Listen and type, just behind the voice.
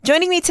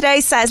Joining me today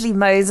is Sasley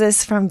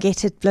Moses from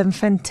Get It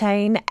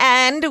Bloemfontein,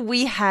 and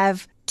we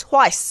have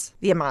twice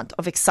the amount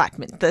of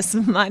excitement this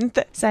month.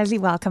 Sasley,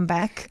 welcome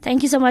back.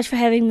 Thank you so much for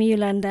having me,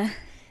 Yolanda.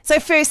 So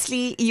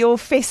firstly, your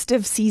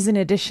festive season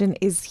edition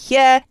is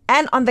here,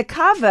 and on the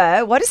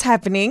cover, what is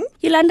happening?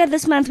 Yolanda,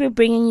 this month we're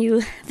bringing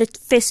you the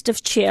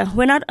festive cheer.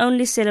 We're not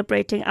only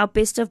celebrating our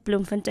Best of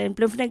Bloemfontein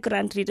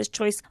Grand Reader's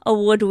Choice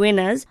Award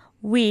winners,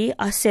 we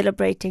are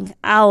celebrating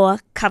our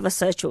cover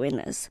search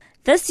winners.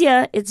 This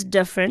year, it's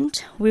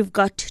different. We've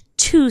got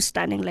two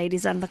stunning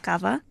ladies on the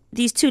cover.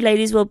 These two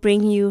ladies will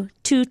bring you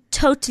two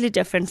totally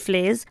different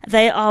flares.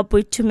 They are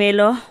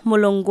Boitumelo,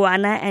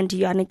 Molongoana, and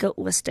Jonica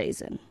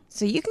Oosthuizen.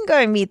 So you can go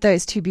and meet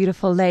those two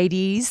beautiful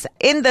ladies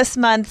in this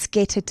month's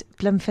Get It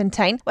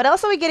Bloemfontein. What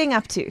else are we getting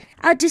up to?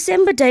 Our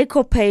December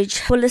décor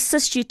page will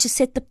assist you to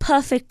set the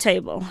perfect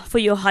table for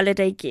your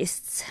holiday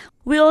guests.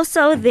 We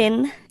also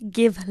then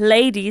give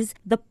ladies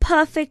the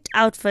perfect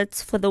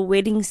outfits for the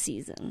wedding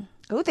season.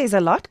 Oh, there's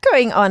a lot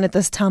going on at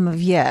this time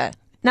of year.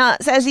 Now,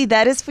 Sasley,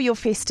 that is for your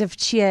festive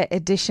cheer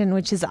edition,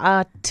 which is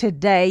out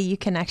today. You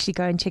can actually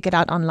go and check it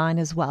out online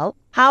as well.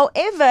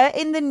 However,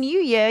 in the new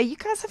year, you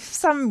guys have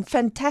some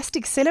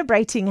fantastic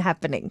celebrating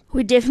happening.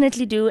 We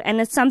definitely do, and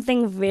it's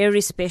something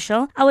very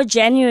special. Our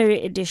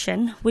January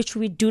edition, which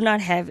we do not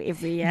have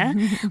every year,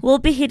 will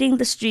be hitting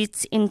the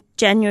streets in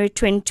January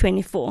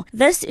 2024.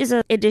 This is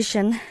an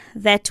edition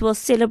that will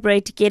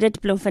celebrate Get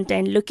It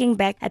Bloemfontein, looking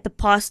back at the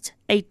past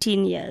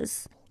 18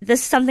 years.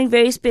 This is something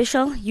very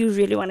special. You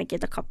really want to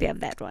get a copy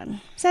of that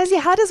one. Sasley,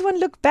 how does one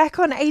look back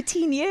on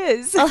 18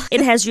 years?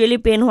 It has really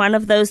been one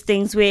of those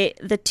things where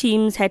the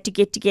teams had to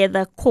get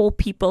together, call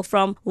people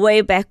from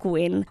way back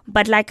when.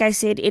 But like I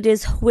said, it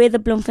is where the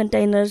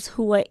Bloemfontainers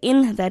who were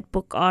in that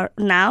book are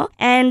now.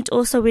 And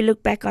also we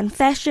look back on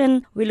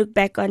fashion, we look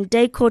back on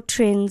décor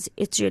trends.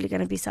 It's really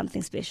going to be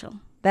something special.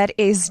 That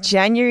is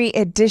January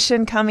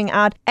edition coming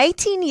out.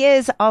 18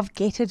 years of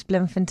Get It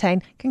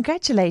Bloemfontein.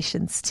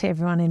 Congratulations to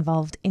everyone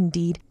involved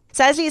indeed.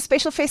 Sasley, a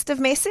special festive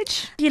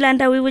message?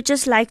 Yolanda, we would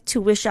just like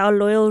to wish our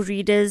loyal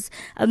readers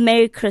a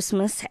Merry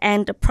Christmas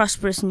and a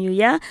prosperous New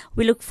Year.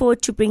 We look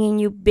forward to bringing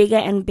you bigger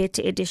and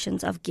better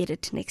editions of Get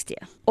It next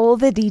year. All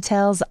the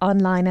details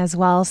online as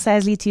well.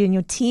 Sasley, to you and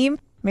your team,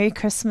 Merry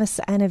Christmas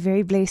and a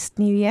very blessed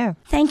New Year.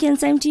 Thank you, and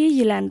same to you,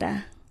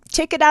 Yolanda.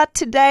 Check it out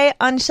today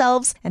on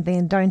shelves, and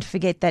then don't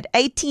forget that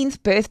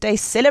 18th birthday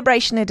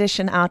celebration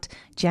edition out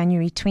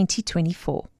January 2024.